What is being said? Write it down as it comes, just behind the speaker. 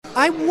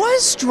I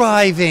was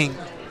driving.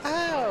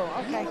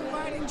 Oh, okay.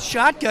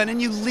 Shotgun,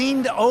 and you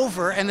leaned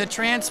over, and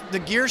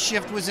the gear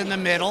shift was in the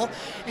middle,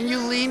 and you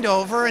leaned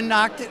over and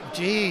knocked it.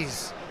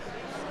 Jeez.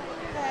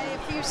 Okay,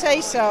 if you say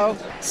so.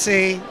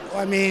 See,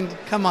 I mean,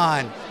 come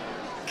on.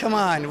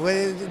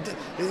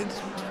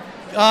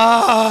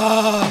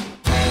 Ah.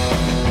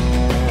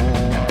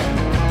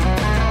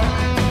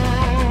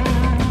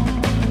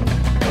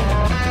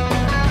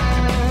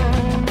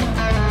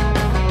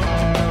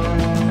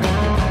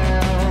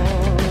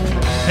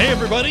 Hey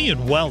everybody,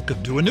 and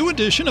welcome to a new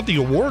edition of the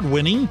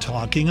award-winning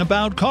Talking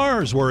About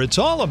Cars, where it's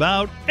all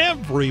about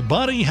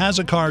everybody has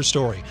a car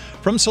story,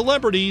 from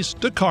celebrities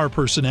to car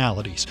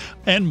personalities,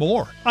 and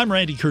more. I'm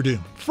Randy Cardoon,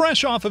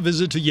 fresh off a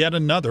visit to yet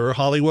another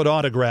Hollywood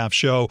Autograph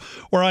show,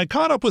 where I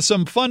caught up with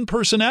some fun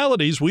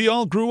personalities we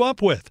all grew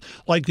up with,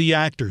 like the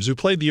actors who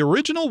played the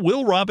original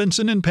Will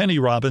Robinson and Penny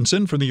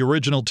Robinson from the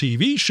original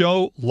TV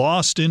show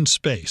Lost in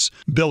Space,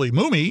 Billy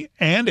Mumy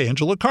and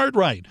Angela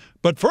Cartwright.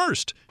 But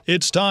first,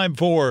 it's time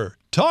for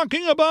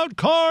Talking About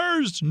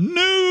Cars News!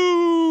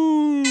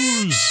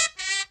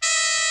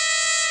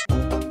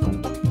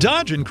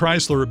 Dodge and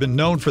Chrysler have been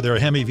known for their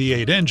Hemi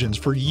V8 engines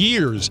for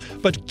years,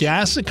 but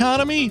gas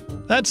economy?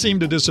 That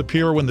seemed to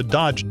disappear when the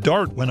Dodge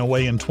Dart went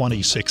away in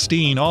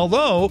 2016,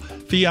 although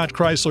Fiat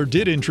Chrysler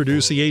did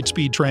introduce the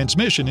 8-speed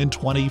transmission in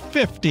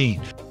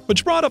 2015,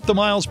 which brought up the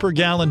miles per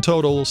gallon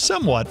total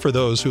somewhat for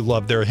those who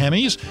love their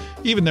Hemis.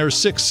 Even their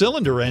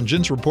 6-cylinder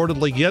engines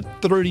reportedly get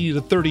 30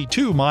 to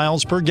 32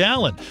 miles per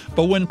gallon.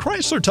 But when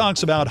Chrysler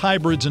talks about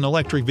hybrids and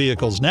electric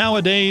vehicles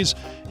nowadays,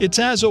 it's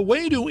as a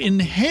way to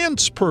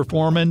enhance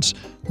performance,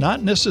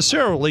 not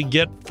necessarily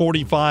get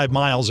 45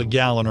 miles a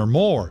gallon or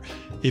more.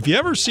 If you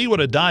ever see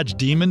what a Dodge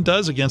Demon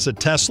does against a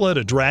Tesla at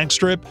a drag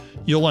strip,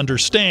 you'll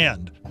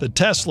understand. The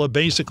Tesla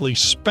basically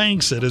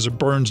spanks it as it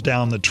burns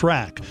down the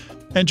track.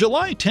 And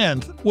July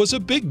 10th was a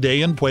big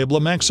day in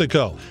Puebla,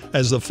 Mexico,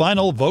 as the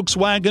final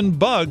Volkswagen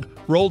Bug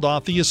rolled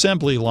off the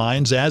assembly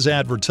lines as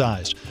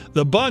advertised.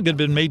 The Bug had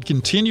been made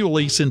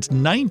continually since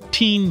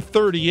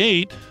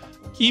 1938,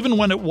 even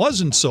when it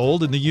wasn't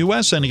sold in the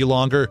U.S. any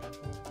longer.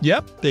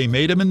 Yep, they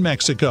made them in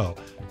Mexico.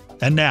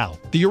 And now,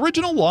 the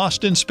original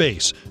Lost in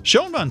Space,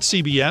 shown on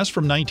CBS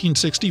from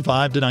 1965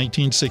 to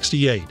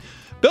 1968.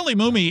 Billy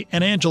Mumy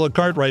and Angela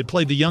Cartwright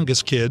played the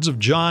youngest kids of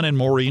John and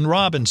Maureen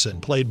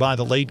Robinson, played by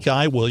the late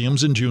Guy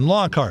Williams and June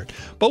Lockhart.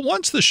 But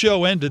once the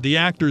show ended, the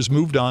actors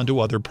moved on to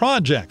other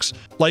projects,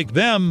 like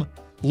them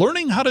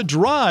learning how to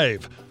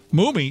drive.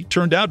 Mumy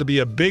turned out to be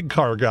a big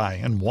car guy,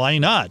 and why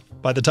not?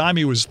 By the time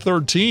he was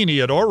 13, he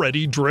had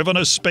already driven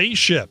a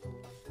spaceship.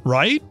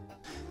 Right?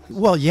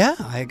 Well, yeah,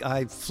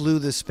 I flew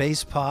the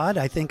Space Pod.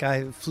 I think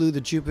I flew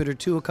the Jupiter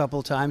 2 a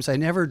couple times. I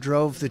never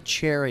drove the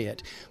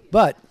Chariot.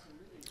 But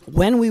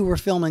when we were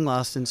filming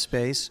Lost in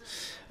Space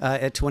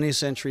at 20th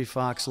Century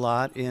Fox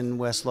Lot in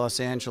West Los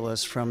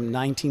Angeles from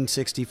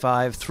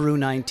 1965 through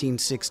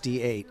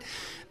 1968,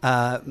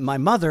 my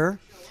mother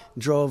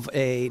drove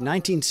a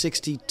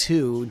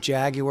 1962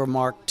 Jaguar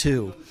Mark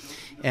II.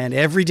 And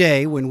every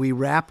day when we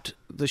wrapped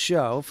the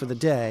show for the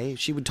day,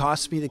 she would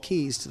toss me the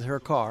keys to her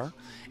car,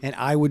 and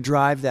I would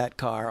drive that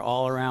car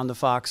all around the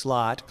Fox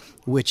lot,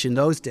 which in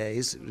those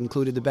days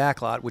included the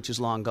back lot, which is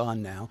long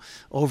gone now,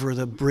 over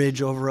the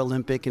bridge over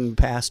Olympic and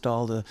past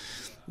all the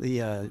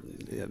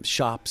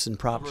shops and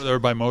props. Over there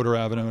by Motor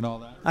Avenue and all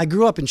that? I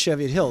grew up in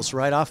Cheviot Hills,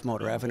 right off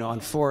Motor Avenue on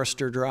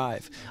Forester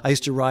Drive. I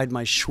used to ride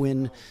my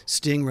Schwinn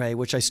Stingray,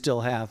 which I still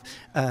have,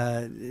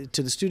 to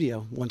the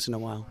studio once in a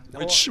while.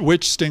 Which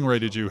Stingray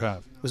did you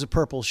have? It was a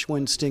purple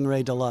Schwinn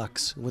Stingray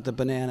Deluxe with the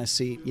banana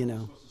seat,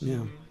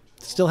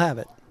 Still have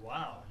it.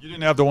 Wow. You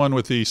didn't have the one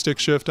with the stick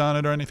shift on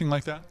it or anything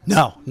like that?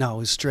 No, it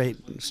was straight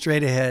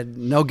ahead,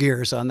 no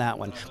gears on that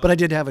one. But I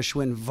did have a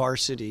Schwinn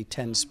Varsity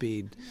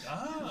 10-speed,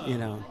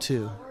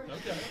 too.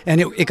 Okay.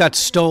 And it got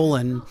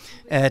stolen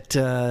at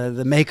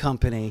the May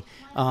Company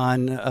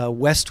on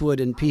Westwood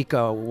and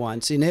Pico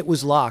once, and it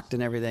was locked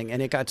and everything,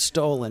 and it got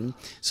stolen.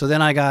 So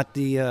then I got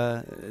the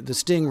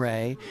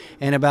Stingray,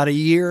 and about a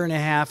year and a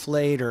half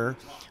later,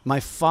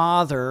 my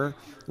father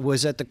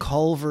was at the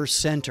Culver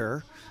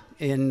Center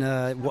in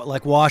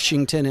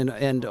Washington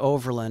and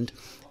Overland,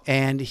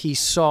 and he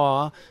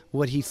saw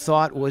what he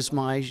thought was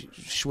my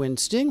Schwinn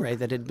Stingray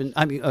that had been,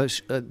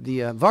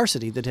 the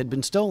Varsity that had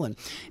been stolen.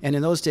 And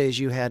in those days,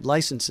 you had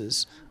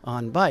licenses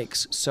on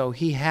bikes, so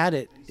he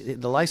had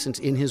the license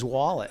in his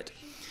wallet.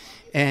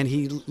 And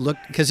he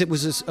looked, because it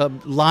was a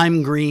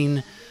lime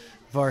green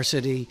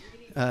Varsity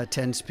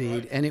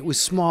 10-speed, and it was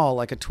small,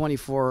 like a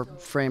 24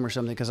 frame or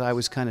something, because I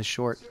was kind of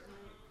short.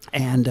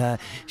 And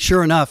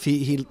sure enough,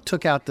 he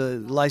took out the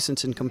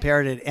license and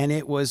compared it, and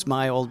it was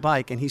my old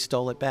bike, and he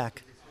stole it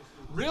back.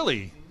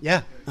 Really?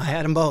 Yeah, I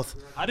had them both.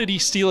 How did he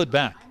steal it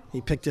back? He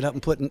picked it up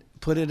and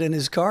put it in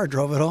his car,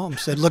 drove it home,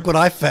 said, "Look what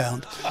I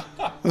found."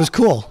 It was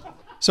cool.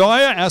 So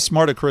I asked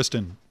Marta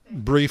Kristen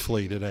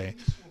briefly today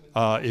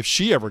if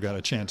she ever got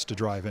a chance to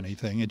drive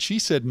anything, and she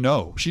said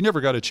no, she never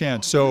got a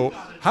chance. So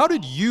how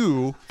did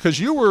you, because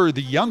you were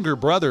the younger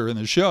brother in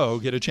the show,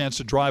 get a chance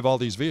to drive all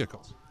these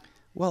vehicles?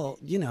 Well,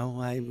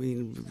 I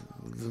mean,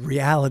 the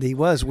reality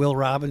was Will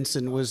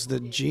Robinson was the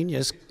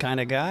genius kind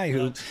of guy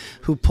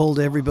who pulled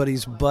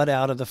everybody's butt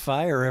out of the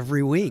fire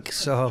every week.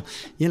 So,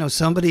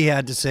 somebody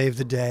had to save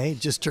the day.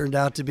 It just turned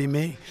out to be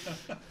me.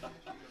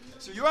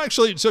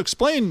 So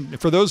explain,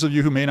 for those of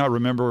you who may not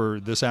remember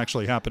this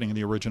actually happening in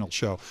the original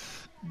show,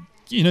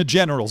 in a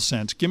general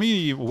sense, give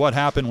me what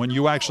happened when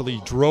you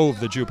actually drove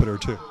the Jupiter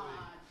 2.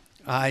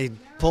 I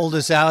pulled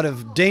us out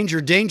of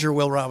danger,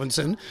 Will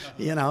Robinson,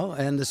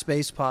 and the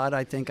space pod.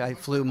 I think I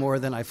flew more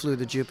than I flew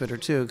the Jupiter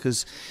 2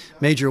 because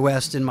Major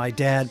West and my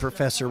dad,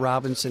 Professor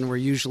Robinson, were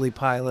usually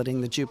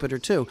piloting the Jupiter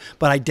 2.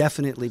 But I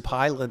definitely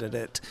piloted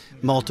it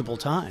multiple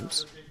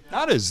times.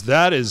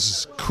 That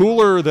is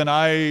cooler than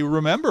I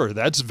remember.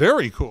 That's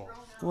very cool.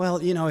 Well,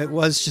 it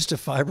was just a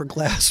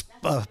fiberglass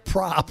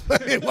prop.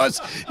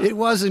 It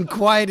wasn't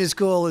quite as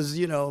cool as,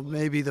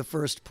 maybe the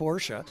first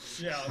Porsche.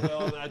 Yeah,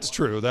 well, that's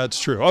true. That's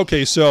true.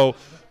 Okay, so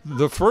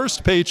the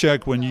first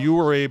paycheck when you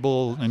were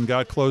able and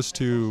got close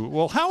to,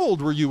 well, how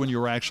old were you when you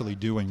were actually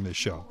doing this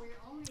show?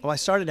 Well, I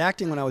started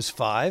acting when I was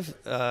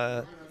 5.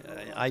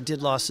 I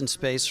did Lost in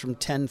Space from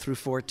 10 through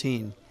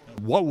 14.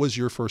 What was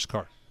your first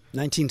car?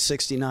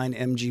 1969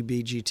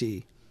 MGB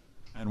GT.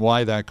 And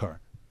why that car?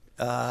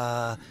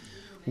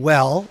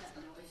 Well,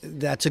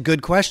 that's a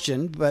good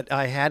question, but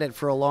I had it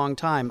for a long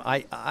time.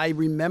 I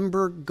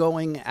remember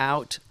going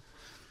out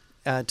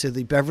to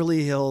the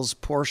Beverly Hills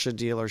Porsche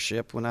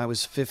dealership when I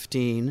was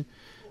 15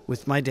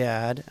 with my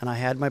dad, and I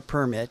had my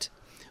permit,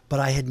 but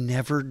I had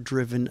never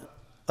driven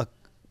a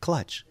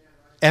clutch,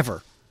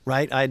 ever,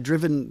 right? I had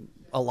driven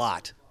a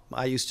lot.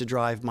 I used to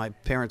drive my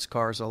parents'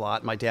 cars a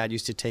lot. My dad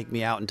used to take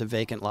me out into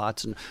vacant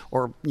lots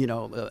or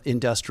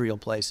industrial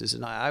places,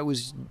 and I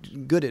was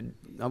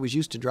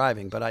used to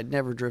driving, but I'd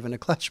never driven a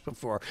clutch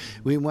before.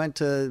 We went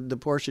to the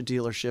Porsche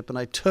dealership, and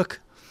I took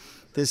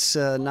this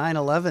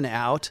 911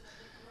 out,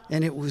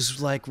 and it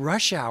was like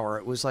rush hour.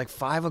 It was like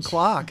 5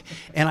 o'clock,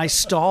 and I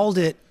stalled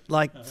it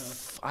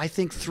I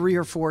think 3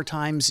 or 4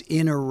 times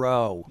in a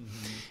row.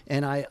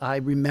 And I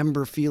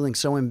remember feeling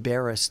so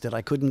embarrassed that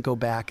I couldn't go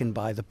back and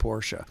buy the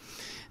Porsche.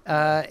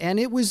 And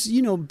it was,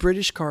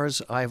 British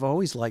cars. I've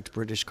always liked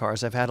British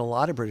cars. I've had a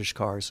lot of British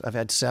cars. I've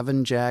had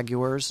 7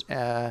 Jaguars,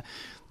 the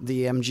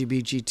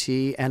MGB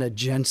GT, and a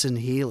Jensen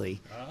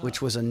Healey,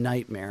 which was a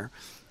nightmare.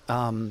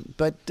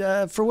 But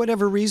for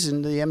whatever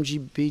reason, the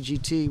MGB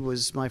GT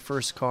was my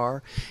first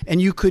car.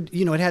 And you could,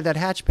 it had that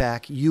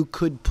hatchback. You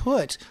could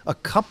put a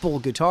couple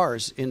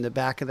guitars in the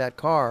back of that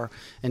car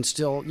and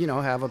still,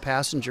 have a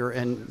passenger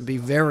and be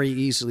very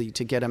easily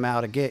to get them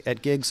out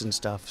at gigs and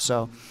stuff.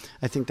 So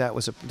I think there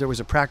was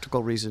a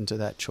practical reason to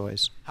that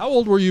choice. How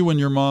old were you when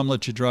your mom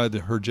let you drive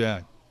her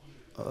Jag?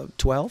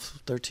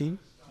 12, 13.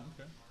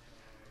 Okay.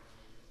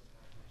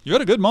 You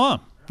had a good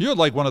mom. You had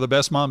like one of the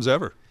best moms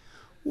ever.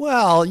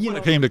 Well, when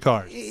it came to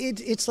cars,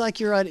 it's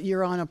like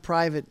you're on a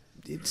private.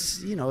 It's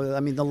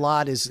the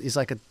lot is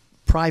like a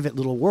private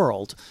little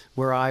world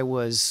where I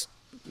was.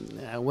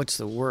 What's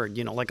the word?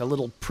 Like a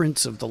little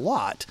prince of the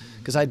lot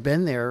because I'd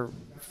been there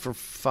for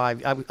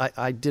 5.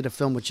 I did a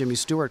film with Jimmy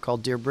Stewart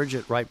called Dear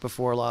Bridget right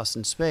before Lost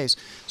in Space,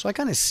 so I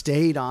kind of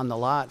stayed on the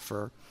lot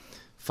for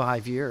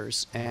 5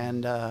 years,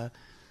 and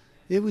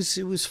it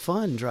was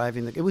fun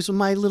driving. It was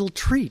my little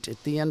treat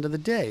at the end of the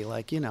day.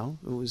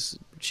 It was.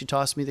 She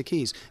tossed me the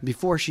keys.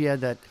 Before she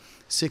had that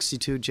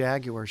 62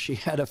 Jaguar, she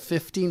had a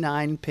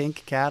 59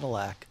 pink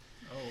Cadillac.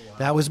 Oh, wow.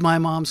 That was my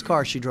mom's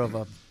car. She drove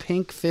a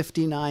pink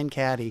 59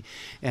 Caddy,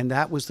 and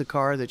that was the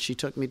car that she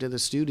took me to the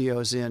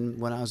studios in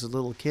when I was a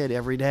little kid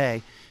every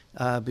day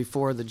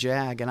before the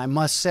Jag. And I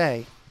must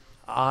say,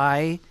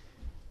 I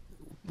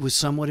was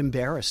somewhat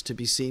embarrassed to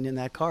be seen in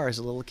that car as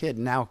a little kid.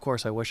 Now, of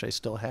course, I wish I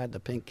still had the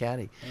pink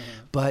Caddy.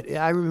 But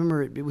I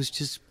remember it was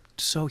just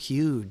so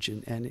huge,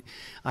 and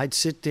I'd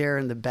sit there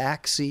in the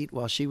back seat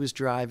while she was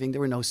driving. There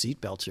were no seat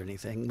belts or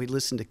anything. We'd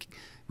listen to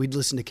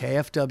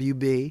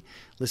KFWB,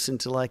 listen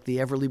to like the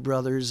Everly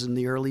Brothers and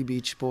the early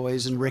Beach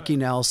Boys and Ricky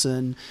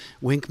Nelson,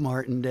 Wink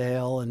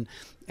Martindale, and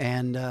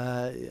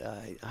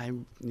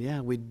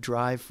we'd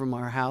drive from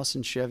our house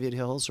in Cheviot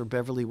Hills, or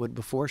Beverlywood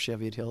before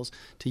Cheviot Hills,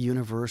 to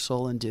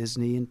Universal and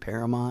Disney and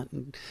Paramount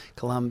and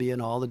Columbia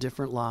and all the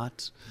different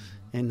lots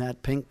in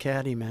that pink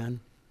Caddy,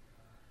 man.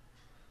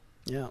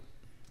 Yeah.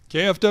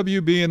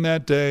 KFWB in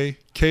that day,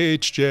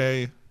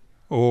 KHJ,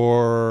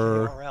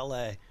 or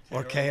KRLA.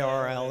 Or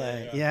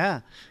KRLA.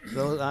 Yeah.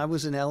 So I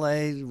was an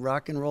LA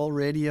rock and roll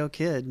radio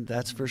kid,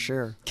 that's for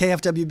sure.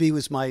 KFWB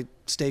was my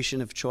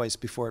station of choice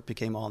before it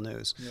became all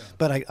news. Yeah.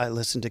 But I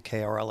listened to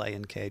KRLA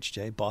and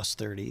KHJ, Boss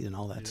 30 and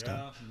all that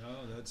stuff.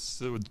 No,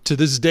 that's to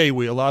this day,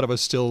 a lot of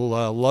us still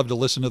love to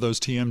listen to those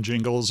TM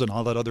jingles and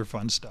all that other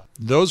fun stuff.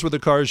 Those were the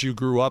cars you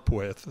grew up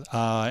with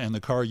and the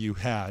car you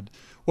had.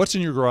 What's in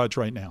your garage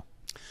right now?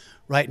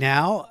 Right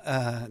now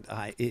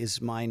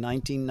is my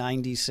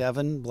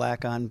 1997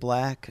 black on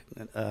black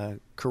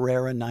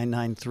Carrera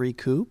 993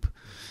 Coupe.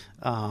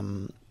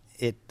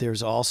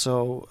 There's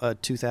also a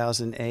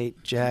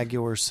 2008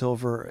 Jaguar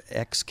Silver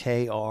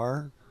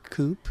XKR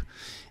coupe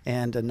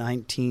and a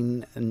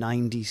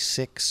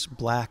 1996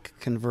 black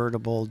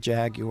convertible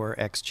Jaguar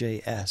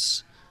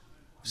XJS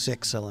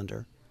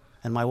 6-cylinder.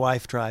 And my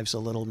wife drives a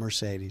little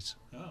Mercedes.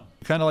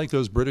 Kind of like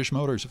those British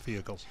Motors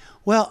vehicles.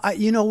 Well,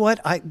 you know what?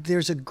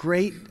 There's a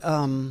great,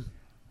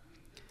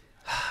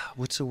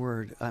 what's the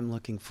word I'm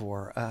looking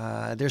for?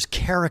 There's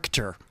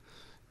character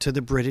to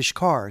the British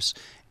cars.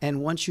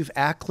 And once you've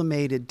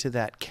acclimated to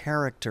that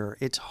character,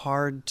 it's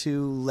hard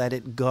to let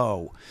it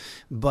go.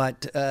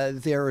 But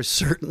there are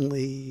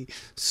certainly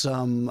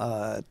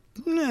some,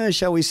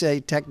 shall we say,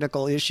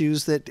 technical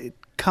issues that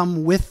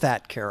come with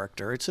that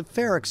character. It's a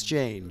fair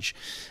exchange.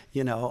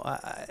 You know,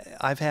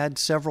 I've had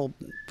several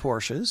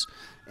Porsches,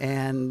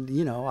 and,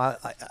 you know,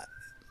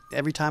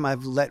 every time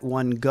I've let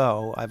one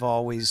go, I've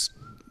always,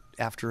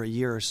 after a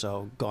year or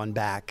so, gone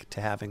back to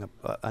having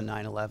a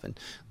 911,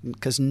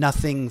 because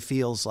nothing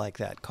feels like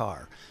that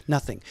car.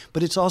 Nothing.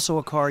 But it's also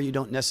a car you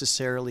don't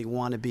necessarily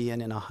want to be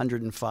in a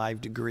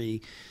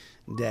 105-degree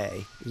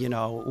day, you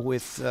know,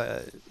 with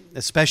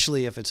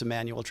especially if it's a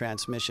manual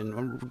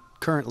transmission.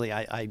 Currently,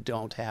 I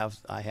don't have.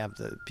 I have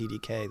the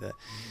PDK,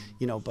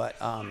 you know, but.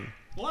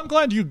 Well, I'm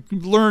glad you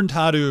learned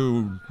how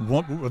to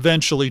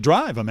eventually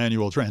drive a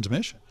manual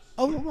transmission.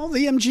 Oh, well,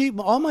 the MG,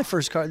 all my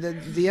first car, the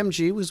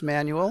MG was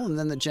manual, and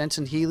then the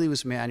Jensen Healey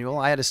was manual.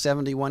 I had a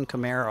 71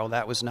 Camaro.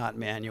 That was not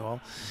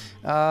manual.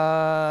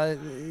 Yeah,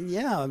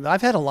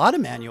 I've had a lot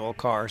of manual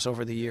cars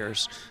over the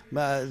years.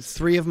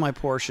 3 of my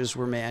Porsches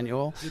were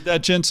manual. Did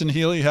that Jensen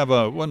Healey have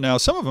well, now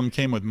some of them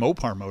came with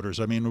Mopar motors.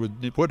 I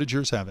mean, what did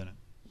yours have in it?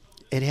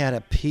 It had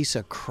a piece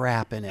of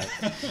crap in it.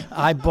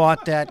 I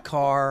bought that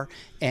car,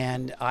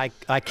 and I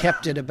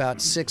kept it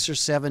about 6 or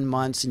 7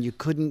 months, and you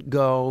couldn't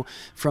go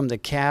from the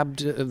cab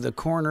to the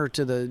corner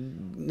to the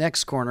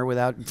next corner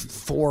without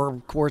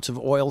 4 quarts of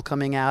oil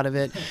coming out of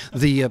it.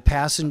 The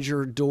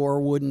passenger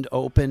door wouldn't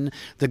open.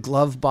 The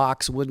glove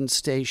box wouldn't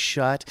stay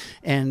shut.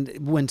 And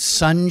when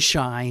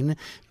sunshine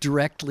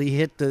directly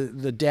hit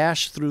the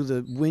dash through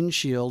the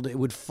windshield, it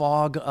would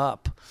fog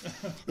up.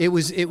 It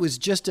was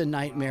just a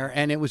nightmare,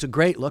 and it was a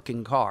great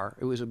looking car.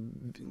 It was a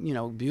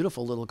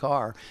beautiful little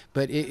car,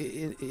 but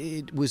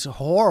it was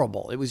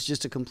horrible. It was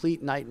just a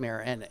complete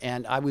nightmare.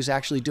 And I was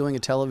actually doing a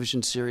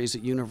television series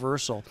at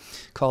Universal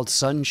called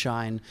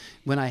Sunshine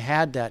when I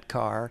had that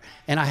car,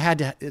 and I had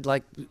to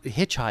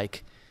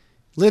hitchhike.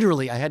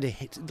 Literally, I had to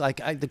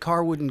the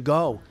car wouldn't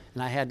go,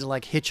 and I had to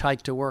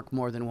hitchhike to work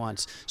more than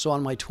once. So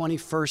on my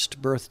 21st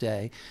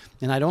birthday,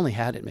 and I'd only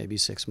had it maybe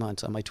 6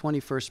 months, on my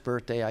 21st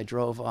birthday, I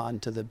drove on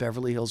to the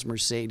Beverly Hills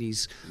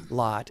Mercedes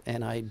lot,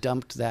 and I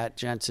dumped that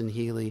Jensen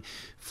Healey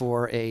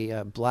for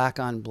a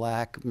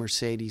black-on-black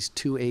Mercedes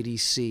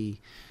 280C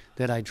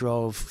that I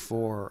drove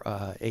for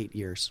 8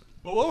 years.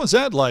 Well, what was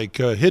that like,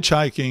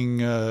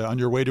 hitchhiking on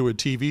your way to a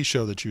TV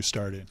show that you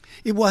started?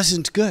 It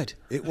wasn't good.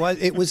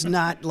 It was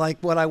not like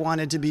what I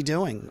wanted to be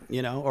doing,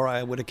 or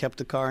I would have kept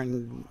the car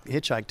and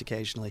hitchhiked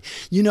occasionally.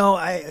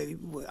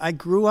 I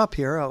grew up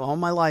here all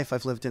my life.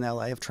 I've lived in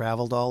LA. I've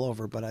traveled all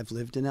over, but I've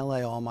lived in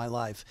LA all my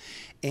life.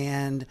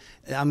 And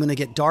I'm going to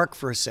get dark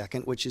for a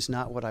second, which is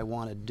not what I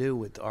want to do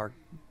with our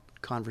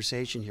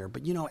conversation here.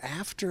 But,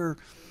 after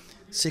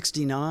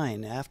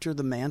 69, after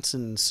the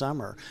Manson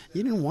summer,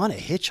 you didn't want to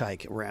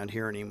hitchhike around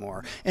here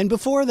anymore. And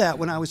before that,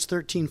 when I was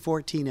 13,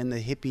 14 and the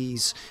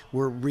hippies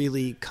were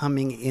really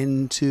coming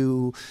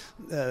into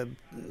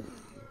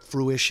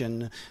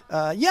fruition,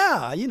 I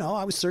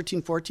was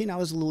 13, 14. I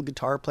was a little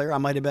guitar player. I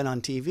might have been on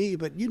TV,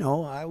 but,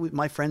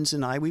 my friends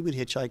and we would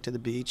hitchhike to the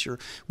beach, or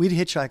we'd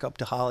hitchhike up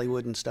to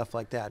Hollywood and stuff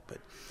like that.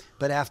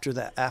 But after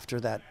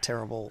that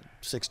terrible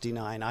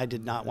 69, I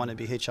did not want to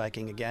be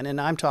hitchhiking again. And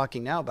I'm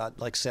talking now about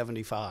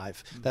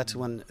 75. That's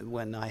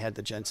when I had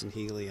the Jensen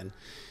Healey, and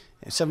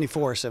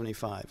 74,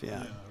 75,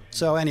 yeah.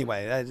 So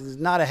anyway,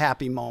 not a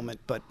happy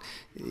moment, but,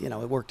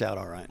 it worked out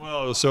all right.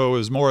 Well, so it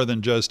was more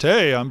than just,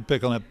 hey, I'm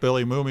picking up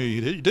Billy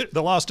Mooney,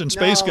 the Lost in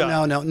Space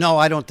guy. No,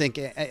 I don't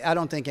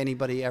think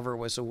anybody ever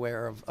was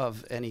aware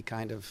of any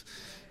kind of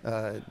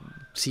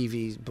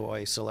TV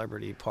boy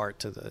celebrity part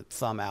to the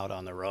thumb out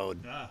on the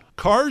road.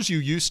 Cars you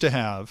used to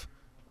have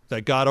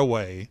that got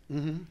away,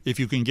 if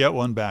you can get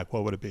one back,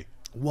 what would it be?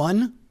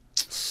 One?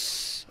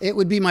 It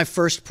would be my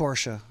first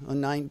Porsche, a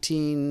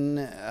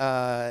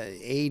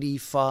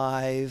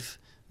 1985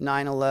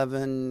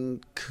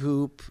 911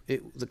 coupe.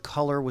 The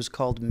color was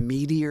called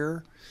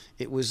Meteor.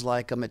 It was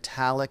like a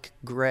metallic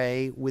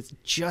gray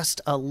with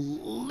just a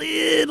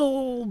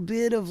little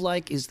bit of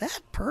is that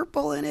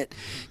purple in it?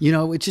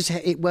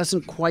 It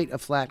wasn't quite a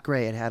flat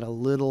gray. It had a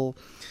little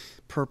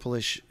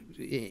purplish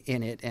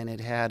in it, and it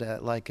had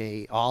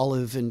a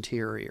olive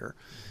interior.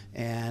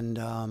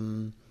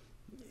 And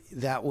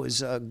that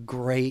was a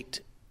great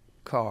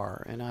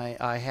car, and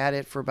I had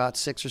it for about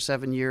 6 or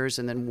 7 years,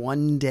 and then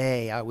one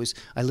day I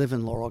live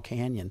in Laurel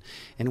Canyon,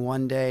 and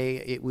one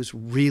day it was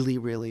really,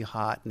 really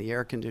hot, and the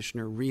air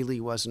conditioner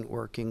really wasn't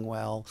working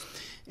well,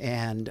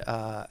 and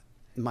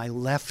my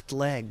left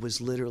leg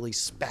was literally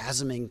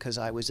spasming because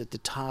I was at the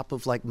top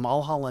of like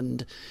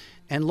Mulholland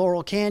and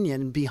Laurel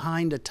Canyon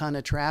behind a ton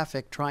of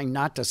traffic, trying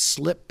not to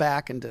slip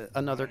back into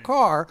another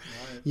car,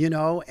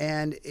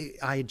 and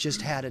I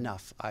just had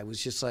enough. I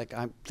was just like,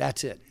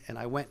 that's it. And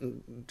I went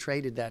and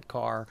traded that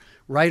car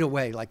right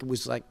away. Like, it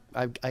was like,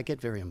 I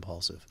get very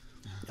impulsive.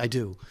 I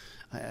do.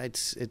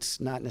 It's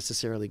not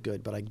necessarily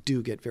good, but I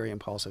do get very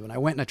impulsive. And I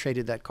went and I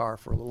traded that car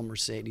for a little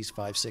Mercedes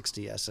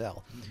 560 SL,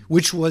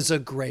 which was a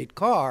great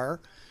car.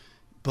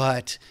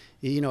 But,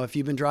 if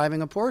you've been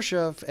driving a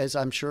Porsche, as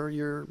I'm sure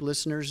your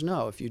listeners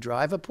know, if you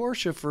drive a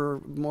Porsche for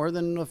more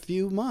than a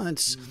few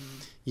months,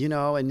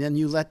 and then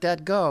you let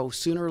that go,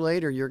 sooner or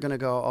later you're going to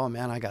go, oh,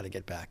 man, I got to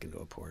get back into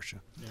a Porsche.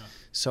 Yeah.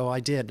 So I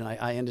did, and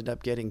I ended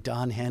up getting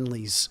Don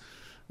Henley's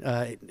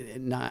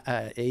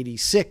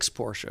 86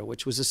 Porsche,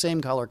 which was the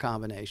same color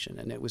combination,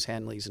 and it was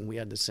Henley's, and we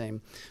had the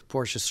same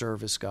Porsche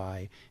service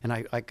guy. And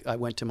I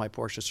went to my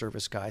Porsche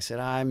service guy. I said,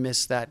 I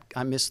missed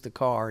the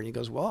car. And he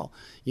goes, well,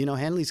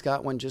 Henley's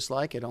got one just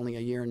like it, only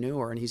a year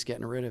newer, and he's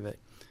getting rid of it.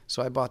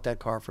 So I bought that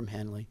car from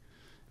Henley,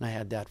 and I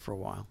had that for a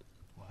while.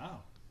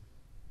 Wow.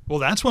 Well,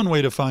 that's one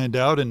way to find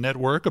out and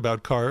network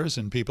about cars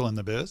and people in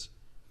the biz.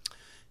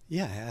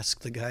 Yeah,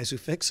 ask the guys who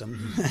fix them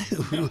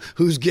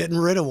who's getting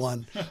rid of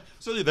one.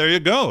 So there you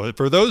go.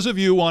 For those of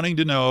you wanting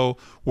to know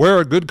where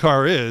a good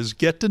car is,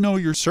 get to know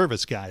your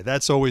service guy.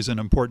 That's always an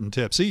important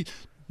tip. See,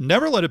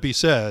 never let it be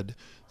said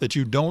that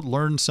you don't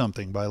learn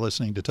something by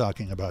listening to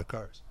Talking About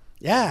Cars.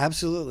 Yeah,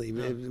 absolutely.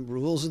 Yeah.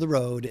 Rules of the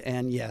road.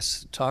 And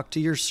yes, talk to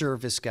your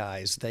service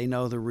guys. They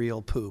know the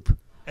real poop.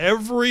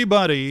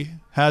 Everybody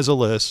has a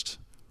list.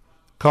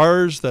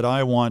 Cars that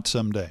I want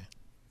someday.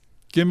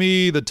 Give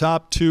me the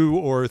top 2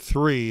 or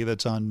 3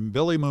 that's on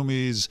Billy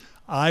Moomy's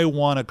I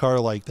want a car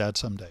like that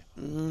someday.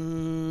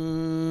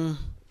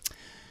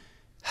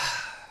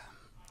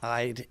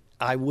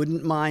 I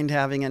wouldn't mind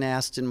having an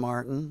Aston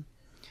Martin,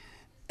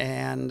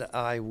 and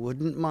I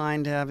wouldn't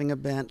mind having a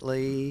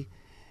Bentley.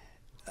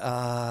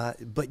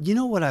 But you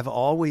know what I've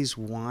always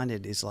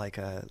wanted is like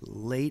a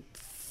late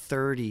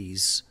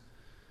 30s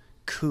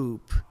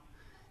coupe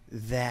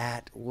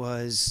that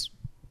was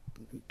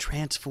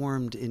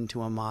transformed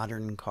into a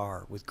modern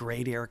car with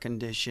great air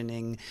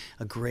conditioning,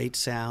 a great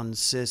sound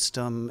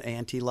system,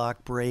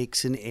 anti-lock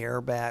brakes, and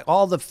airbag,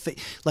 all the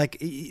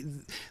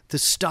the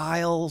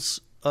styles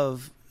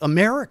of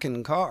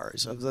American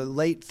cars of the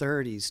late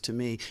 30s. To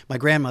me, my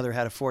grandmother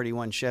had a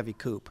 41 Chevy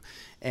Coupe,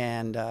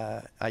 and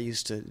I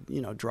used to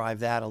drive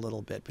that a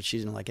little bit, but she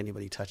didn't like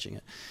anybody touching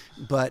it.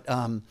 But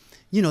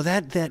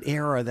that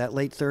era, that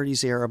late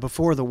 30s era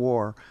before the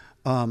war,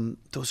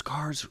 those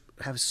cars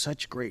have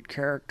such great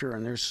character,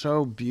 and they're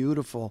so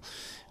beautiful.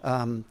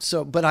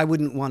 But I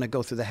wouldn't want to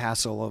go through the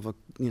hassle of a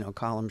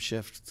column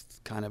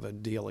shift kind of a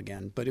deal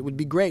again. But it would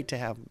be great to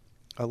have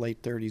a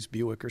late 30s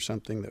Buick or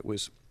something that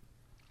was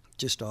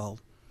just all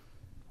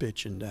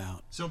bitchined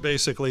out. So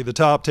basically, the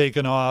top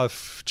taken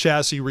off,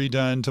 chassis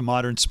redone to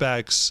modern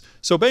specs.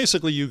 So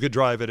basically, you could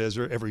drive it as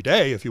every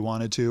day if you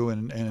wanted to,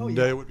 and it would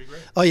be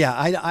great. Oh yeah,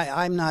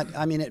 I'm not.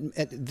 I mean,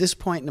 at this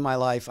point in my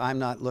life, I'm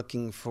not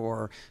looking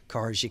for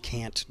cars you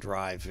can't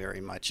drive very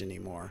much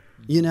anymore.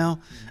 Mm-hmm.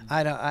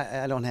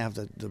 I don't have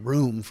the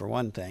room for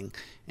one thing,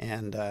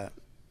 and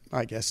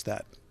I guess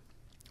that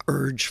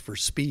urge for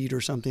speed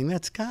or something,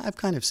 I've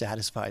kind of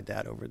satisfied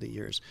that over the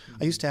years.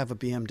 Mm-hmm. I used to have a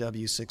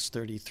BMW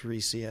 633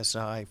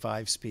 CSI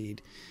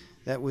 5-speed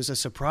that was a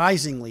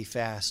surprisingly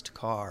fast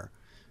car.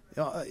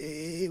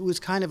 It was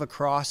kind of a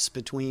cross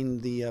between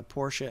the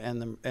Porsche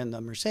and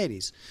the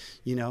Mercedes,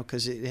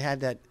 because it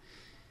had the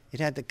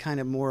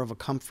kind of more of a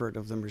comfort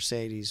of the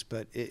Mercedes,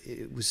 but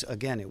it was a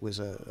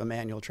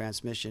manual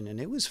transmission, and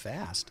it was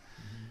fast.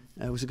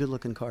 Mm-hmm. It was a good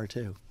looking car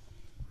too.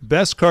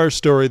 Best car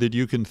story that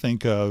you can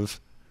think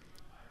of,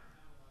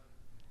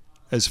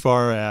 as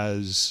far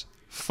as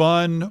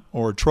fun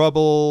or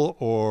trouble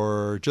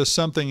or just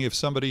something, if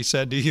somebody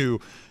said to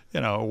you,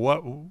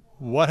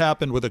 what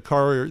happened with a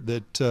car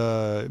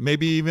that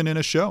maybe even in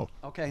a show?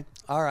 Okay.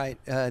 All right.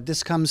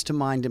 This comes to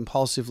mind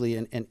impulsively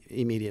and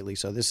immediately,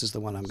 so this is the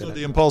one I'm going to... So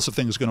the impulsive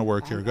thing is going to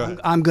work here. Go ahead.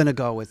 I'm going to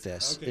go with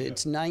this. Okay,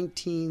 it's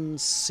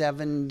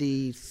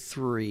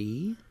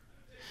 1973.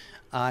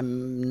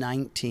 I'm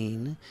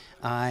 19.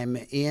 I'm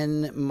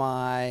in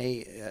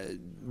my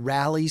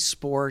Rally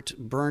Sport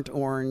burnt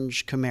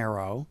orange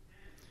Camaro,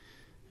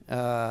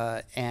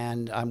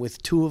 and I'm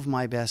with 2 of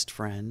my best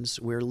friends.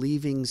 We're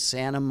leaving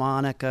Santa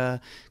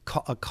Monica,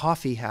 a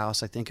coffee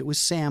house, I think it was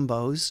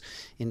Sambo's,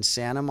 in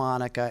Santa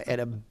Monica at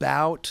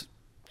about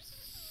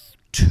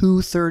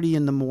 2:30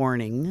 in the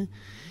morning,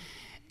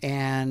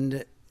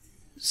 and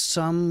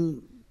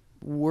some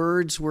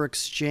words were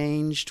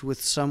exchanged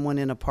with someone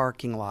in a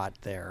parking lot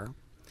there.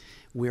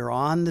 We're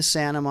on the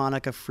Santa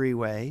Monica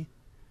freeway,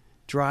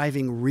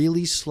 driving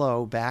really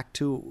slow back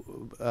to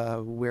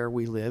where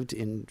we lived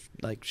in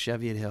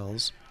Cheviot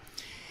Hills.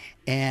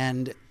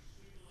 And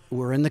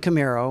we're in the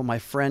Camaro. My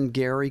friend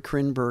Gary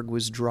Krinberg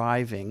was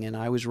driving, and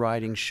I was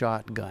riding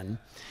shotgun.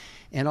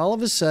 And all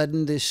of a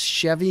sudden, this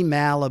Chevy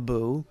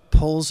Malibu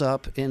pulls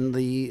up in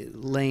the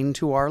lane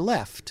to our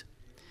left.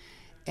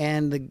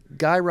 And the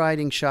guy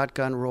riding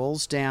shotgun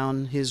rolls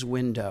down his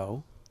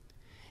window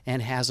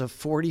and has a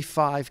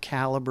 .45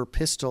 caliber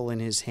pistol in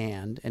his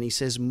hand, and he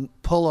says,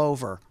 "Pull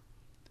over."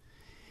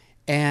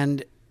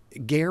 And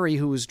Gary,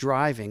 who was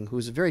driving, who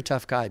was a very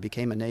tough guy,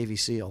 became a Navy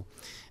SEAL,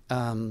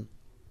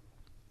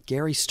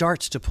 Gary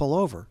starts to pull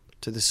over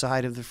to the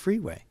side of the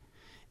freeway.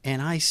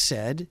 And I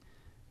said,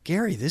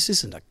 "Gary, this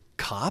isn't a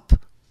cop.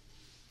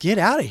 Get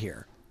out of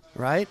here,"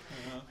 right?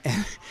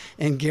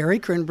 And Gary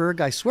Kronberg,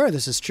 I swear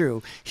this is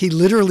true, he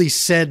literally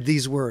said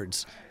these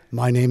words,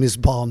 "My name is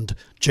Bond,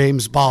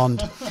 James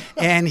Bond."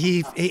 and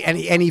he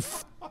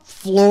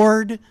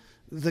floored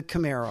the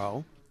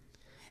Camaro.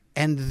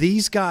 And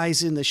these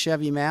guys in the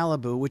Chevy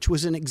Malibu, which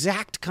was an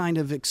exact kind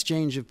of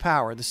exchange of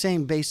power, the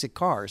same basic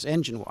cars,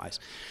 engine-wise.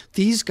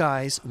 These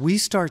guys, we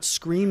start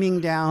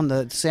screaming down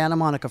the Santa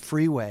Monica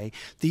freeway.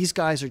 These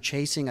guys are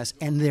chasing us,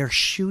 and they're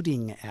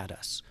shooting at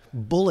us.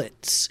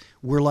 Bullets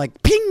were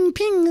like ping,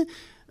 ping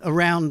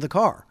around the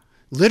car,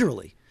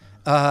 literally.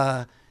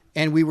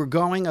 And we were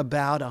going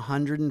about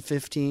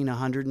 115,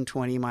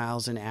 120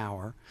 miles an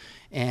hour,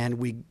 and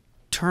we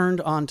turned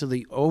onto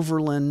the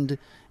Overland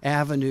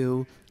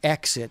Avenue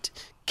exit,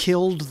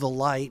 killed the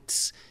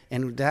lights,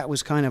 and that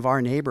was kind of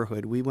our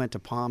neighborhood. We went to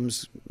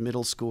Palms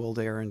Middle School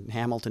there and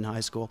Hamilton High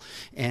School,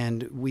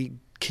 and we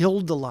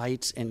killed the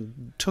lights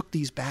and took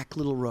these back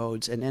little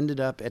roads and ended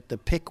up at the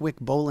Pickwick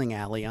Bowling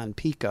Alley on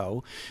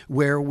Pico,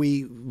 where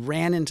we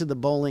ran into the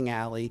bowling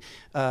alley,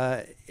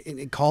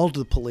 and called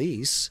the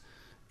police,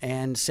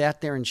 and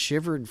sat there and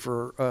shivered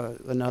for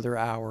another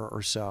hour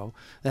or so.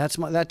 That's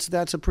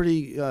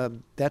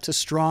a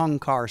strong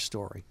car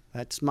story.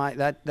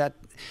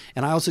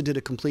 And I also did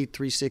a complete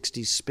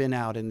 360 spin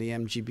out in the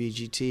MGB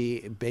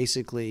GT,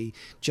 basically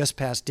just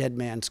past Dead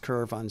Man's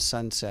Curve on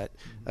Sunset,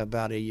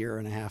 about a year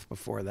and a half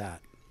before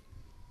that.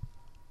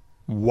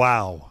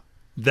 Wow.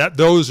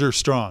 Those are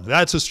strong.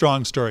 That's a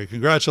strong story.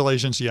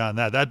 Congratulations to you on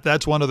that.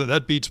 That's one of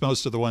that beats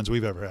most of the ones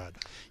we've ever had.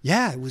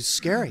 Yeah, it was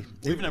scary.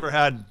 We've never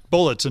had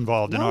bullets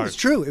involved in ours. It's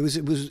true. It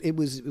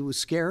was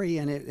scary,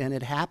 and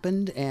it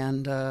happened,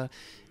 and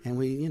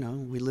we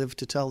lived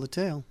to tell the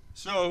tale.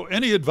 So,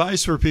 any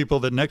advice for people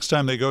that next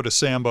time they go to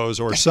Sambo's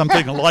or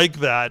something like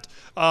that,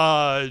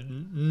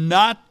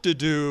 not to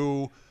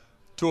do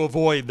to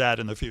avoid that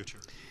in the future?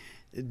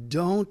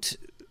 Don't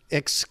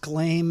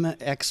exclaim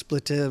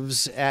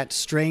expletives at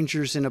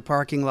strangers in a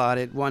parking lot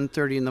at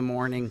 1:30 in the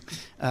morning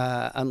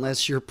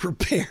unless you're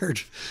prepared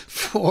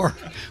for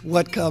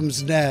what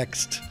comes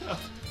next.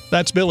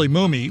 That's Billy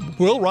Mumy,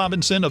 Will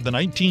Robinson of the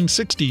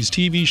 1960s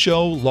TV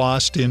show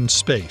Lost in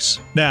Space.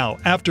 Now,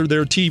 after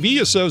their TV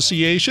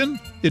association,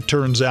 it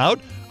turns out,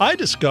 I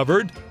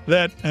discovered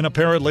that, and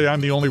apparently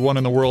I'm the only one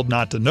in the world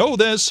not to know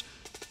this,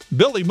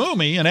 Billy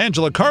Mumy and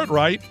Angela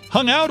Cartwright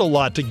hung out a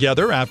lot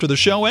together after the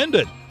show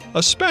ended,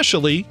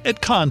 especially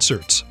at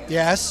concerts.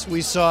 Yes,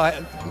 we saw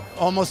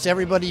almost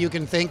everybody you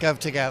can think of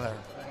together.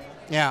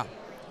 Yeah,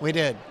 we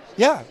did.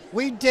 Yeah,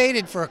 we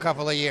dated for a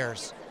couple of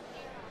years.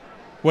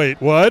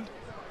 Wait, what?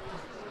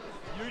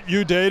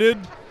 You dated?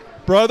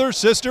 Brother,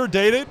 sister,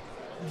 dated?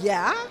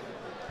 Yeah.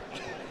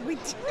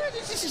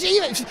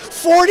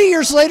 40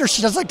 years later,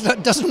 she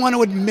doesn't want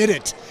to admit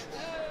it.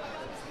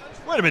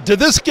 Wait a minute, did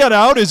this get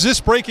out? Is this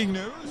breaking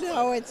news?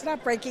 No, it's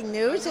not breaking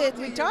news.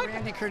 We talked.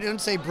 Randy Cardoon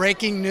say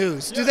breaking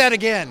news. Do that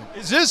again.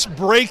 Is this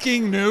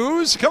breaking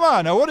news? Come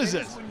on, now what is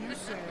this?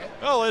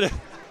 Well,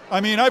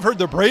 I've heard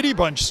the Brady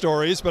Bunch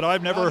stories, but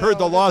I've never heard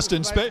the Lost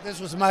in Space. This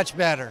was much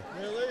better.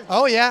 Really?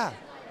 Oh, yeah.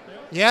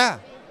 Yeah.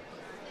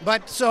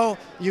 But so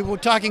you were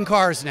talking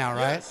cars now,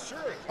 right? Yes, sure.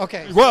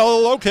 Okay.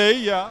 Well, okay,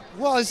 yeah.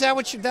 Well, is that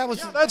what that was?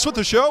 Yeah, that's what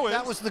the show is.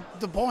 That was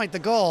the point, the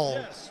goal.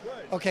 Yes,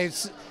 right. Okay,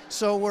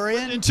 so we're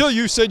in. Until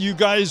you said you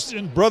guys,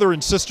 brother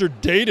and sister,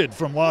 dated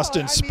from Lost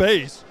in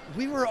Space.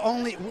 We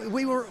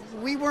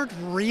weren't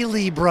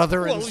really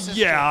brother and sister.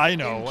 Yeah, I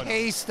know. In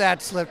case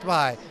that slipped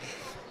by.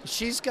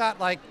 She's got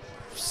like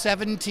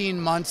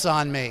 17 months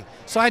on me.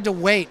 So I had to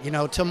wait,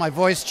 till my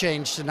voice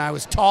changed and I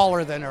was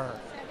taller than her.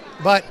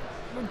 But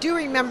Do you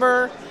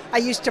remember I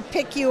used to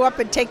pick you up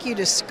and take you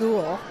to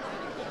school?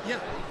 yeah,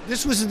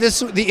 this was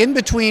the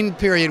in-between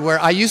period where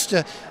I used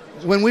to,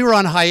 when we were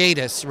on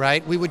hiatus,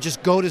 right, we would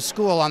just go to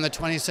school on the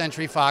 20th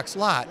Century Fox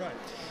lot. Right.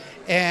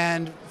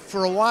 And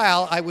for a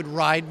while, I would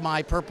ride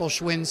my purple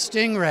Schwinn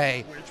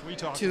Stingray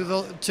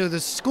to the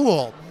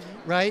school,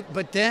 right?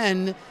 But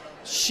then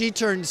she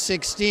turned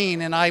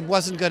 16, and I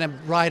wasn't going to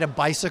ride a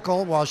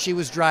bicycle while she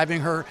was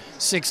driving her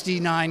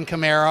 '69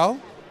 Camaro.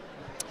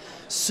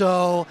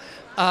 So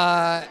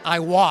I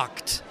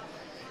walked,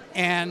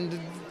 and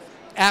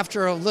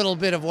after a little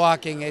bit of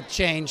walking, it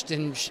changed,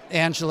 and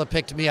Angela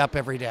picked me up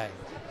every day.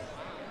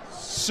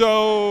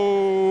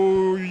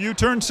 So you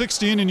turned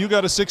 16 and you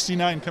got a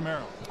 '69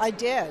 Camaro. I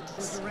did. It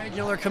was a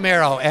regular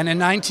Camaro, and in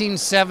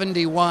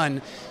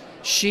 1971,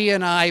 she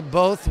and I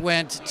both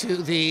went to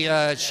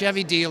the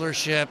Chevy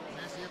dealership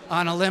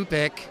on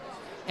Olympic,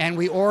 and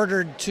we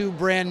ordered 2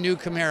 brand new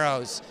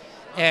Camaros.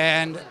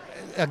 And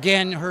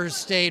again, hers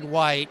stayed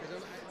white.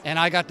 and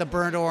I got the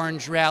burnt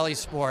orange Rally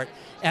Sport.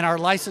 And our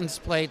license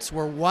plates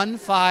were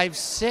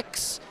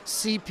 156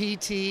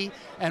 CPT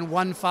and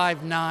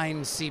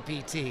 159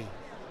 CPT.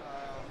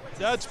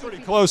 That's pretty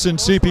close in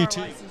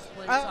CPT.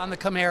 On the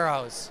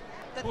Camaros.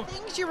 The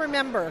things you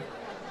remember.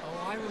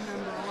 Oh, I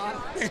remember a lot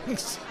of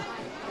things.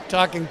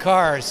 Talking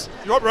cars.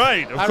 You're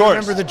right, of I course.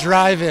 remember the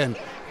drive-in.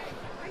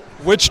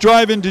 Which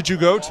drive-in did you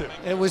go to?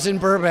 It was in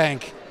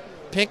Burbank.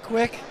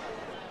 Pickwick?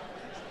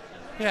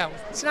 Yeah.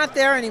 It's not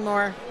there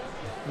anymore.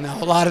 No,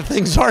 a lot of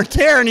things aren't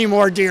there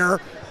anymore,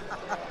 dear.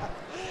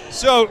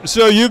 So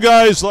you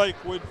guys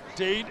would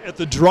date at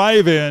the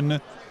drive-in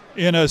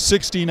in a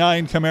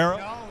 69 Camaro?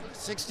 No,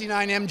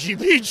 69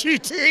 MGB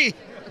GT.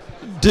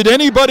 Did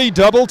anybody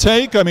double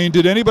take? I mean,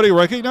 did anybody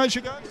recognize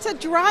you guys? It's a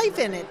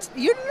drive-in.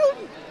 You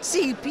don't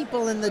see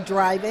people in the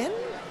drive-in.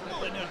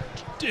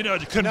 In a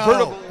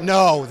convertible?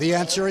 No, the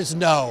answer is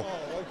no.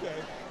 Oh, okay.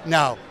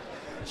 No.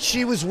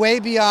 She was way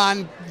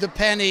beyond the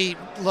penny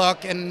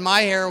look, and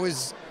my hair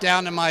was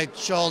down to my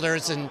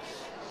shoulders, and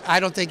I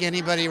don't think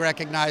anybody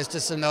recognized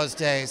us in those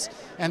days.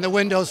 And the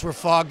windows were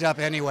fogged up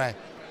anyway.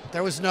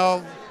 There was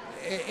no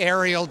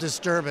aerial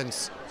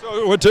disturbance.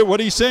 So what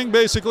he's saying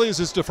basically is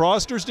his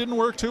defrosters didn't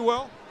work too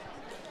well?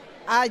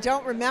 I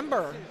don't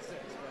remember.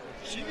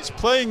 She's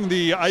playing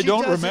the I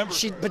don't remember.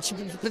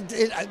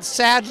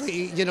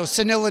 Sadly,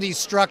 senility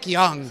struck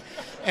young,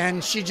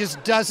 and she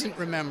just doesn't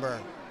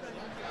remember.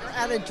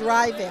 At a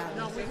drive-in.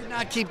 No, we did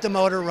not keep the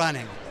motor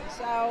running.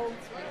 So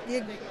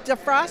you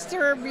defrost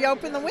or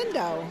reopen the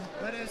window.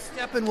 But as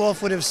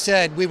Steppenwolf would have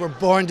said, we were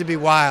born to be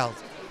wild.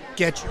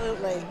 Get your...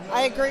 Absolutely.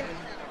 I agree.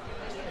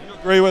 You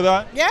agree with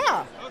that?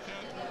 Yeah.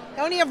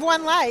 You only have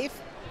one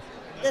life.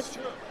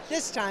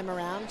 This time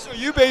around. So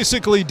you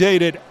basically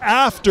dated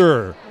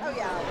after. Oh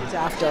yeah, it was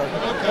after.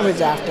 It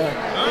was after.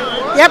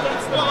 Yep.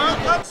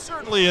 That's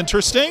certainly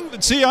interesting.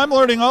 See, I'm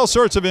learning all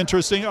sorts of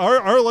interesting.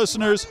 Our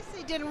listeners. If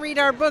they didn't read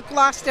our book,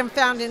 Lost and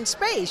Found in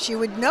Space, you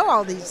would know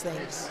all these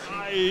things.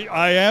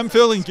 I am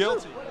feeling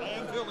guilty. I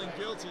am feeling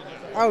guilty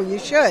now. Oh, you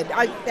should.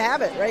 I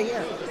have it right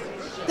here.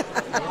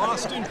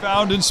 Lost and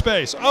Found in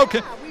Space. Okay.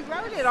 Yeah, we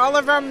wrote it. All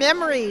of our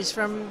memories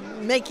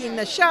from making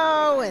the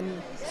show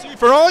and. See,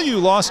 for all you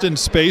Lost in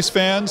Space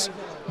fans,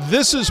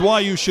 this is why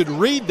you should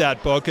read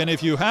that book. And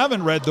if you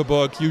haven't read the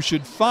book, you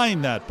should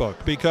find that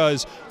book.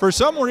 Because for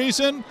some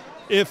reason,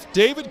 if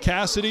David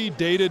Cassidy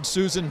dated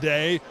Susan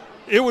Dey,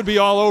 it would be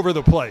all over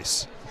the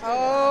place.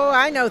 Oh,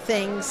 I know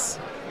things.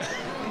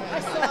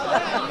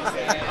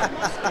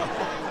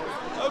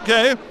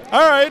 Okay.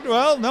 All right.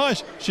 Well, no,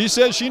 she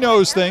says she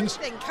knows things.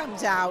 Everything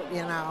comes out,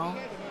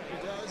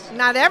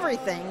 Not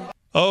everything.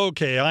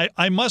 Okay,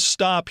 I must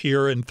stop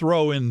here and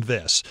throw in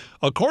this.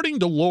 According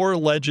to lore,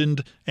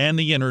 legend, and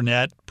the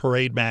internet,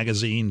 Parade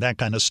magazine, that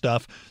kind of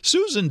stuff,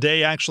 Susan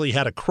Dey actually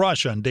had a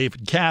crush on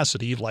David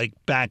Cassidy, like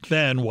back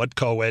then what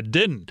co-ed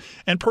didn't.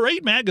 And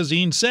Parade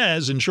magazine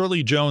says in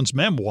Shirley Jones'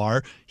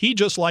 memoir, he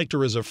just liked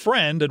her as a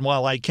friend, and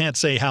while I can't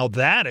say how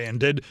that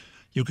ended,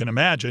 you can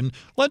imagine,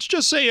 let's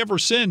just say ever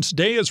since,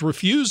 Dey has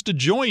refused to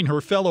join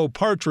her fellow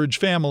Partridge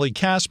Family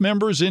cast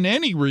members in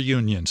any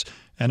reunions.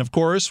 And of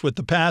course, with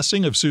the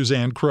passing of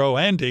Suzanne Crowe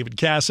and David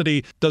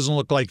Cassidy, doesn't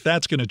look like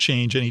that's going to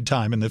change any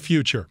time in the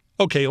future.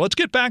 Okay, let's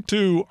get back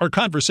to our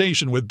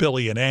conversation with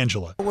Billy and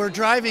Angela. We're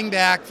driving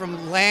back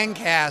from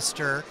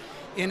Lancaster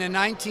in a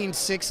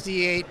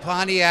 1968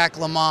 Pontiac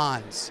Le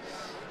Mans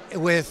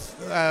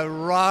with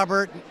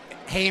Robert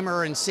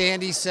Hamer and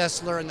Sandy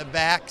Sessler in the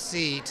back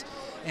seat,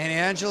 and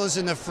Angela's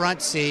in the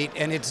front seat,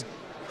 and it's,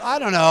 I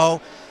don't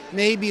know,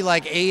 maybe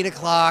like 8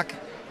 o'clock.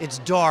 It's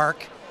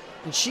dark.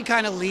 And she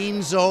kind of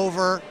leans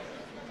over,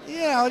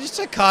 just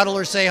to cuddle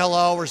or say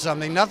hello or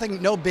something. Nothing,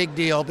 no big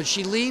deal. But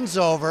she leans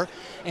over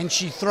and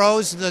she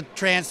throws the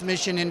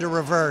transmission into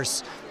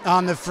reverse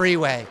on the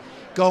freeway,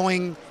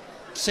 going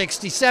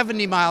 60,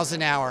 70 miles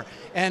an hour.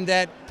 And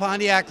that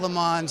Pontiac Le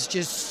Mans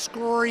just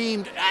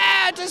screamed,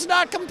 it does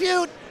not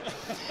compute,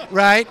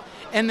 right?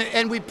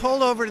 And we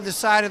pulled over to the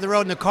side of the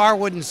road and the car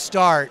wouldn't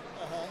start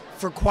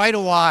for quite a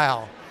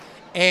while.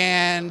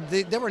 And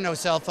there were no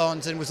cell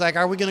phones, and it was like,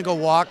 are we going to go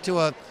walk to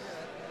a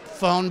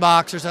phone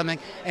box or something?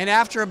 And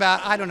after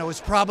about, I don't know, it was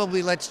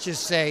probably, let's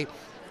just say,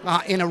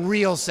 in a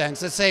real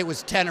sense, let's say it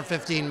was 10 or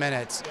 15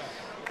 minutes,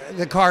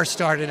 the car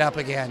started up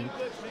again,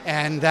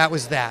 and that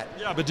was that.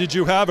 Yeah, but did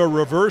you have a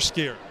reverse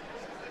gear?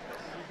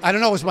 I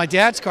don't know, it was my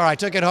dad's car. I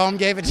took it home,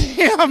 gave it to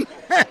him.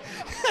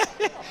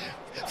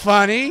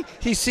 Funny,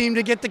 he seemed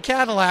to get the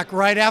Cadillac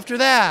right after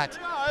that.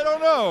 I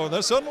don't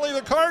know. Suddenly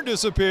the car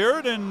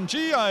disappeared, and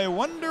gee, I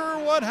wonder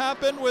what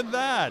happened with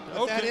that.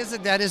 Okay.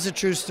 That is a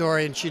true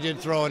story, and she did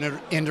throw it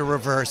into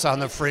reverse on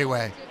the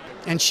freeway.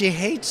 And she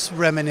hates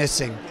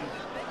reminiscing.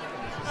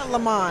 Le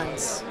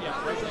Mans.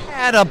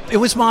 It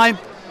was my...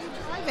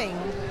 Driving.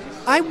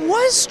 I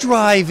was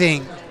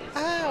driving.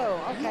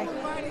 Oh, okay.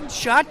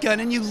 Shotgun,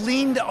 and you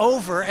leaned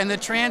over, and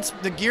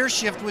the gear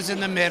shift was in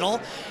the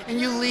middle, and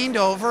you leaned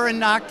over and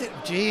knocked it.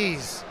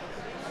 Jeez.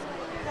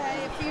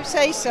 Okay, if you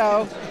say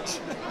so.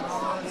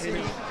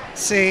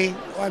 See,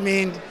 I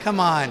mean, come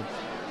on.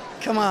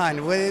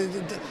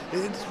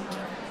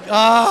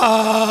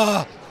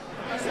 Ah!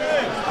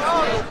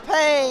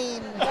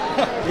 Pain.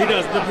 He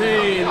does the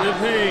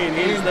pain.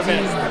 He's the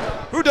best.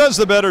 Who does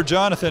the better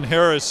Jonathan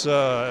Harris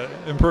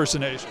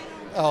impersonation?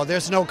 Oh,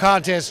 there's no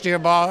contest here,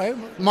 boy.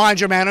 Mind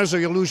your manners or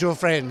you'll lose your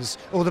friends.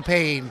 Oh, the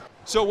pain.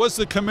 So was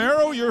the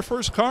Camaro your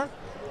first car?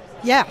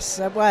 Yes,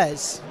 it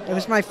was. It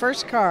was my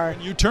first car.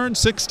 You turned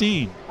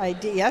 16.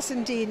 Yes,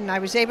 indeed, and I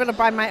was able to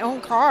buy my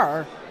own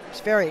car.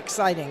 It's very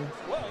exciting.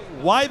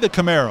 Why the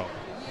Camaro?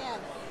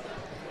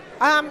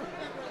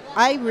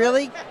 I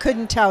really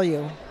couldn't tell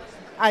you.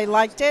 I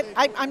liked it.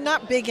 I'm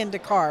not big into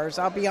cars,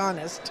 I'll be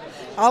honest.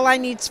 All I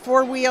need's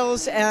 4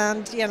 wheels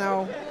and,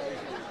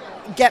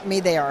 get me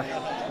there.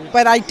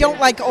 But I don't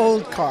like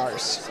old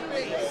cars.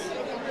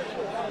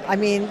 I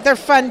mean, they're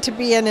fun to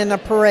be in a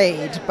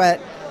parade, but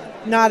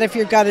not if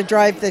you've got to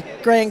drive the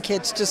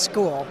grandkids to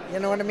school. You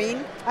know what I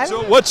mean?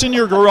 So what's in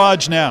your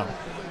garage now?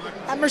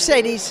 A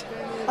Mercedes.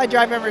 I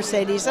drive a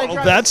Mercedes.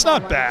 That's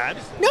not bad.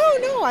 No,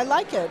 I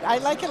like it. I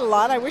like it a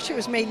lot. I wish it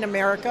was made in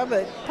America,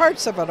 but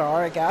parts of it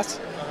are, I guess.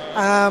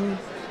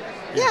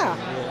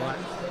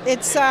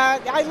 It's.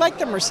 I like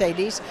the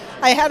Mercedes.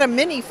 I had a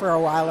Mini for a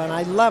while, and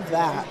I love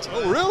that.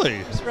 Oh, really?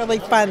 It's really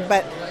fun.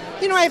 But,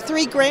 I have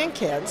 3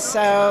 grandkids,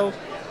 so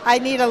I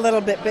need a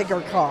little bit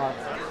bigger car.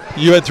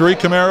 You had 3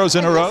 Camaros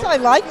in a row? I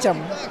liked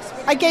them.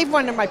 I gave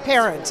one to my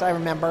parents, I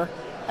remember.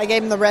 I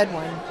gave them the red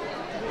one.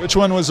 Which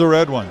one was the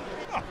red one?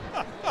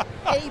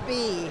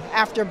 AB,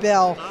 after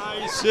Bill.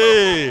 I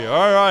see.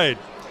 All right.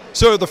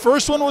 So the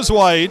first one was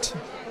white.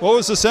 What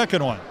was the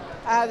second one?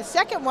 The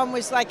second one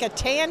was like a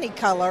tanny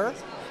color,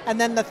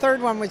 and then the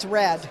third one was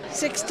red.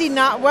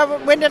 69.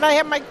 When did I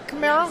have my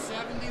Camaro?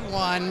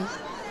 71.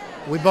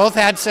 We both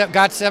got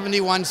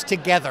 71s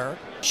together.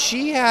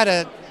 She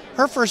had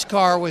her first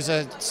car was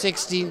a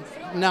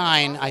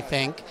 69, I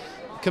think,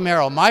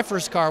 Camaro. My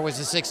first car was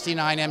a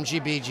 69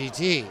 MGB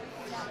GT.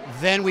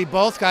 Then we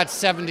both got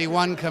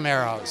 71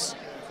 Camaros.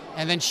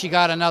 And then she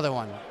got another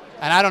one.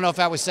 And I don't know if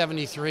that was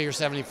 73 or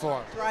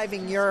 74.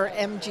 Driving your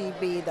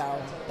MGB,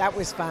 though. That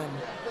was fun.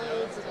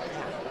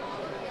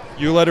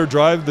 You let her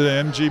drive the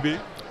MGB?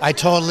 I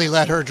totally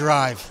let her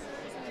drive.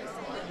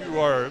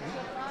 You are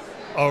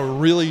a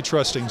really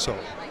trusting soul.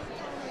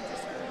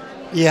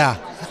 Yeah.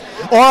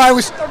 Or I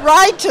was... The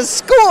ride to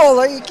school,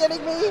 are you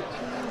kidding me?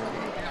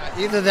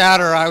 Either that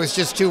or I was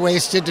just too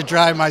wasted to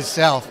drive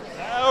myself.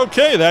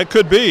 Okay, that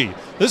could be.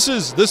 This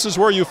is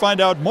where you find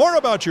out more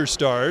about your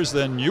stars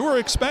than you were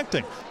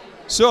expecting.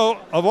 So,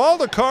 of all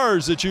the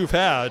cars that you've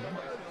had,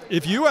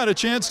 if you had a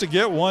chance to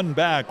get one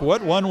back,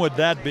 what one would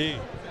that be?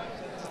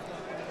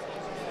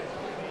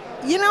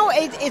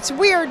 It's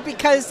weird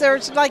because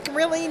there's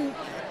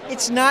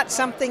it's not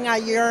something I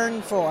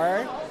yearn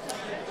for.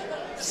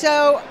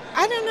 So,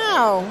 I don't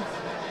know.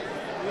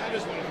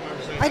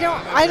 I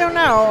don't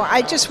know.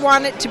 I just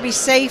want it to be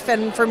safe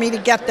and for me to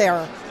get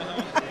there.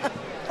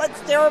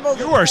 That's terrible.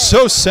 You are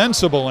so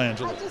sensible,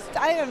 Angela.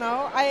 I don't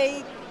know.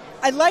 I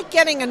like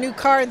getting a new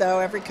car, though,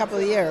 every couple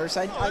of years.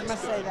 I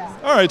must say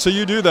that. All right, so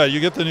you do that.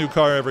 You get the new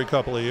car every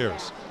couple of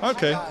years.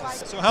 Okay.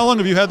 So how long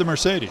have you had the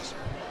Mercedes?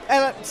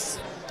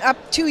 Up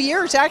 2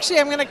 years. Actually,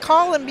 I'm going to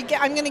call and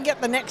I'm going to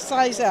get the next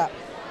size up.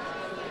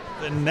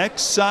 The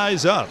next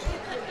size up?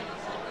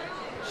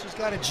 She's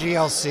got a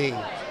GLC.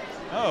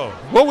 Oh,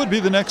 what would be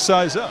the next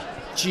size up?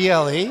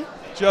 GLE?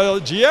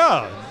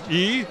 Yeah,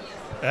 E,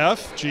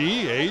 F,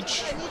 G,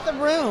 H. I need the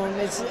room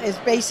is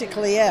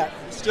basically it.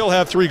 Still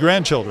have 3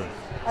 grandchildren.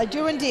 I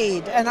do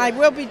indeed, and I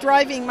will be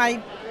driving my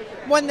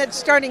one that's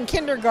starting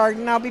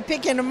kindergarten. I'll be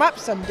picking him up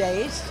some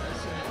days.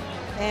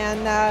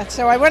 And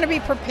so I want to be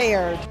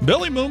prepared.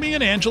 Billy Mooney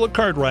and Angela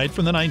Cartwright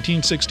from the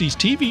 1960s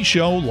TV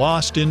show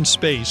Lost in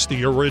Space,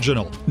 the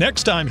original.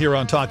 Next time here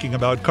on Talking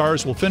About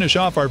Cars, we'll finish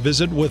off our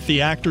visit with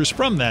the actors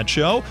from that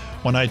show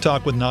when I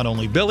talk with not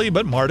only Billy,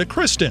 but Marta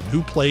Kristen,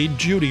 who played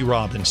Judy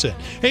Robinson.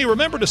 Hey,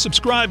 remember to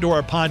subscribe to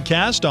our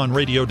podcast on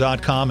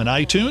radio.com and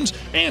iTunes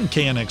and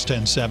KNX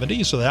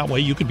 1070, so that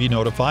way you can be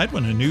notified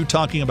when a new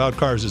Talking About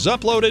Cars is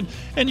uploaded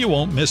and you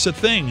won't miss a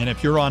thing. And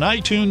if you're on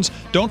iTunes,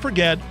 don't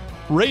forget,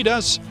 rate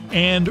us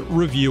and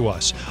review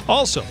us.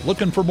 Also,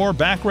 looking for more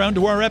background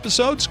to our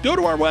episodes? Go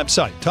to our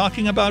website,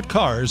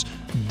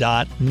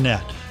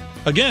 talkingaboutcars.net.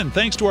 Again,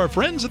 thanks to our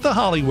friends at The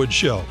Hollywood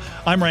Show.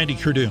 I'm Randy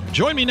Cardoon.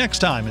 Join me next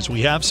time as we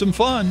have some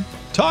fun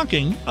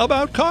talking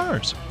about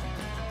cars.